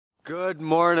Good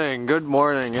morning,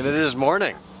 and it is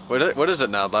morning. What is it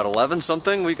now, about 11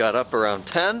 something? We got up around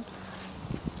 10?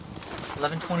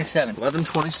 11:27.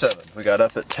 11:27. We got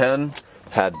up at 10,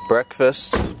 had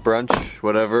breakfast, brunch,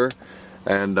 whatever,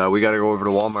 and we gotta go over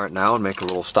to Walmart now and make a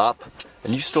little stop.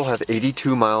 And you still have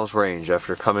 82 miles range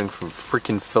after coming from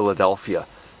freaking Philadelphia.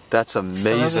 That's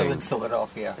amazing.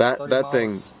 Philadelphia. That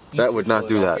thing, that would not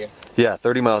do that. Yeah,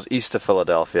 30 miles east of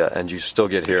Philadelphia, and you still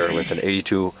get here with an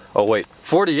 82, oh wait,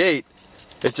 48?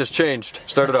 It just changed.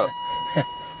 Start it up.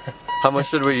 How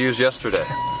much did we use yesterday?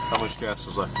 How much gas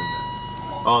was left in there?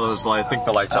 Oh, those lights, I think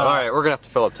the lights on. Alright, we're gonna have to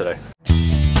fill up today.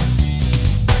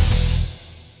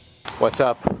 What's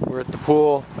up? We're at the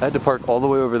pool. I had to park all the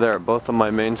way over there. Both of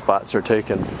my main spots are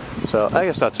taken. So I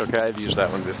guess that's okay, I've used that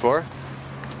one before.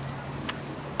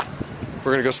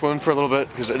 We're gonna go swim for a little bit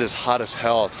because it is hot as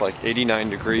hell. It's like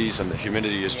 89 degrees and the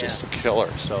humidity is just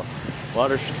killer. So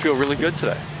water should feel really good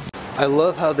today. I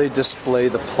love how they display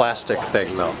the plastic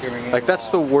thing though. Like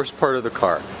that's the worst part of the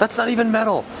car. That's not even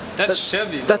metal. That's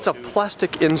Chevy. That's a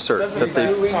plastic insert that they.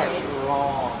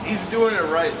 He's doing it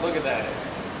right. Look at that.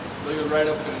 Look at right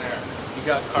up in there.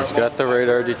 He's got the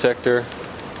radar detector.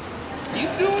 He's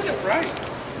doing it right.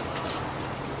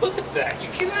 Look at that. You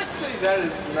cannot say that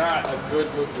is not a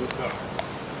good looking car.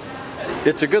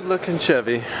 It's a good looking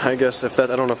Chevy. I guess if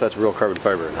that, I don't know if that's real carbon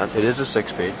fiber or not. It is a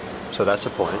 6-speed, so that's a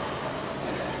point.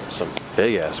 Some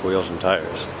big ass wheels and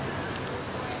tires.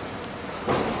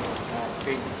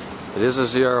 It is a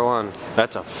ZR1.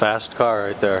 That's a fast car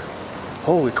right there.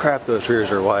 Holy crap, those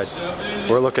rears are wide.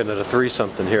 We're looking at a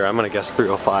 3-something here. I'm gonna guess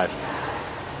 305.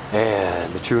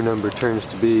 And the true number turns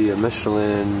to be a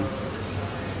Michelin.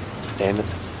 Damn it.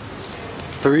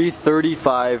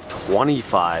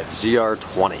 335.25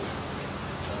 ZR20.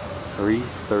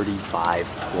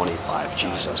 335.25.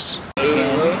 Jesus.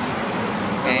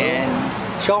 And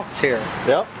Schultz here.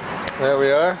 Yep. There we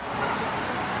are.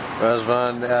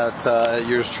 Razvan at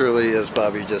yours truly, as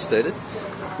Bobby just stated.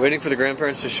 Waiting for the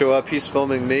grandparents to show up. He's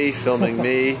filming me.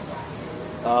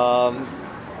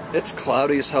 It's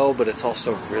cloudy as hell, but it's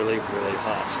also really, really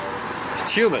hot.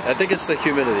 It's humid. I think it's the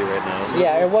humidity right now, isn't it?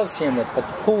 Yeah, it was humid, but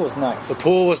the pool was nice. The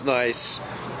pool was nice.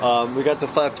 We got the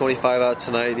 525 out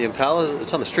tonight. The Impala,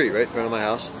 it's on the street, right? Right on my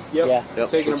house? Yep. Yeah. Yep,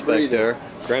 so it's back there.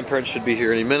 Grandparents should be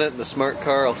here any minute. The smart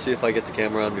car, I'll see if I get the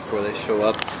camera on before they show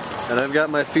up. And I've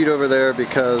got my feet over there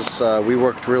because we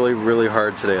worked really, really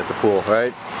hard today at the pool,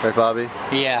 right? Right, Bobby?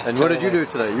 Yeah. And what did you do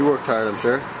today? You worked hard, I'm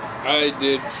sure. I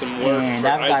did some work and for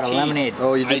I've got IT. a lemonade.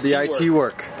 Oh, you did the IT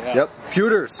work. Yeah. Yep.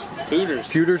 Pewters.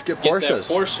 Pewters Get Porsches.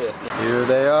 That Porsche. Here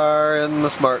they are in the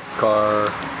smart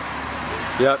car.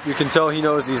 Yep, you can tell he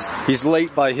knows he's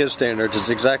late by his standards. It's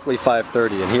exactly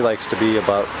 5:30, and he likes to be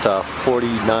about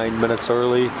 49 minutes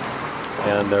early,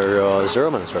 and they're 0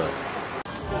 minutes early.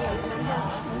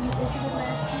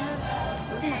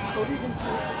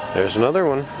 There's another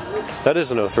one. That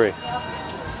is an 03.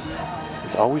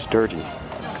 It's always dirty.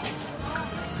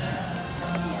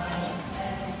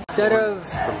 Instead of...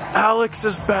 Alex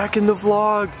is back in the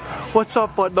vlog. What's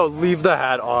up, bud? No, leave the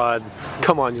hat on.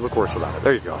 Come on, you look worse without it.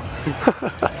 There you go.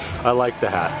 I like the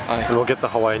hat. And we'll get the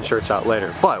Hawaiian shirts out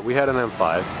later. But we had an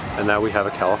M5, and now we have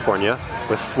a California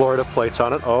with Florida plates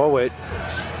on it. Oh, wait.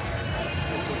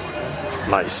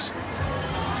 Nice.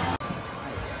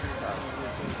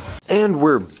 And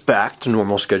we're back to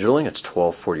normal scheduling. It's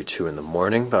 12:42 in the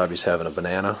morning. Bobby's having a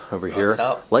banana over here.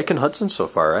 Liking Hudson so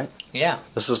far, right? Yeah.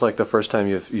 This is like the first time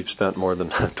you've spent more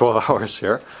than 12 hours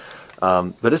here.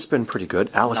 But it's been pretty good.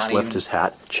 Alex left his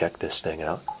hat. Check this thing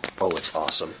out. Oh, it's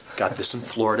awesome. Got this in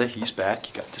Florida. He's back.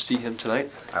 You got to see him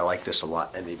tonight. I like this a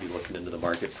lot. I may be looking into the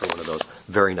market for one of those.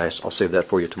 Very nice. I'll save that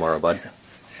for you tomorrow, bud.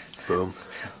 Boom.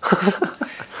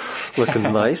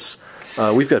 Looking nice.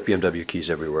 We've got BMW keys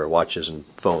everywhere, watches and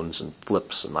phones and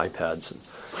flips and iPads, and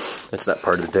it's that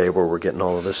part of the day where we're getting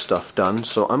all of this stuff done.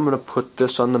 So I'm going to put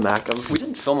this on the Mac. We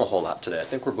didn't film a whole lot today. I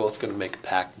think we're both going to make a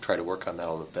pack and try to work on that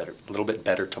a little bit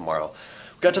better tomorrow.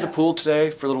 We got to the pool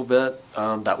today for a little bit.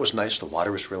 That was nice. The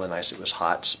water was really nice. It was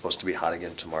hot. It's supposed to be hot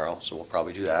again tomorrow, so we'll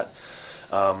probably do that.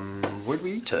 Where did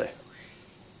we eat today?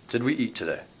 Did we eat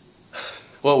today?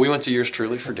 Well, we went to Yours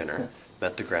Truly for dinner.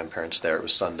 Met the grandparents there. It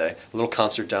was Sunday. A little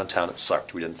concert downtown. It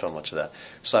sucked. We didn't film much of that.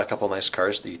 Saw a couple nice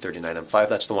cars. The E39 M5.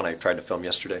 That's the one I tried to film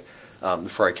yesterday. The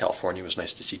Ferrari California was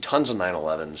nice to see. Tons of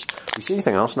 911s. You see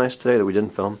anything else nice today that we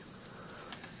didn't film?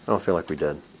 I don't feel like we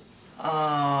did.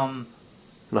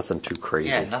 Nothing too crazy.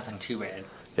 Yeah, nothing too bad.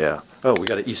 Yeah. Oh, we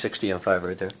got an E60 M5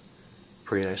 right there.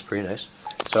 Pretty nice, pretty nice.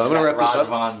 So I'm going to wrap this up.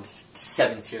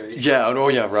 7 Series. Yeah, oh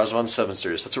yeah, Razvan 7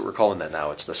 Series. That's what we're calling that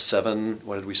now. It's the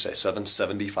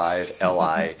 775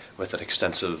 Li with an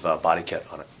extensive body kit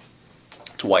on it.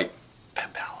 It's white.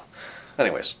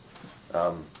 Anyways,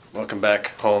 welcome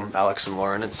back home, Alex and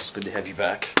Lauren. It's good to have you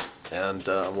back. And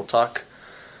we'll talk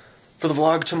for the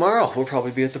vlog tomorrow. We'll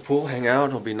probably be at the pool, hang out,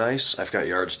 it'll be nice. I've got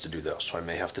yards to do though, so I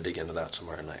may have to dig into that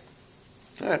tomorrow night.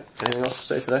 Alright, anything else to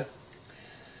say today?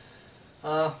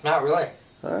 Not really.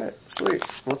 Alright, sweet.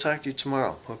 We'll talk to you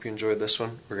tomorrow. Hope you enjoyed this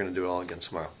one. We're going to do it all again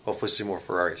tomorrow. Hopefully see more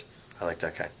Ferraris. I like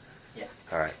that kind. Yeah.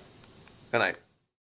 Alright. Good night.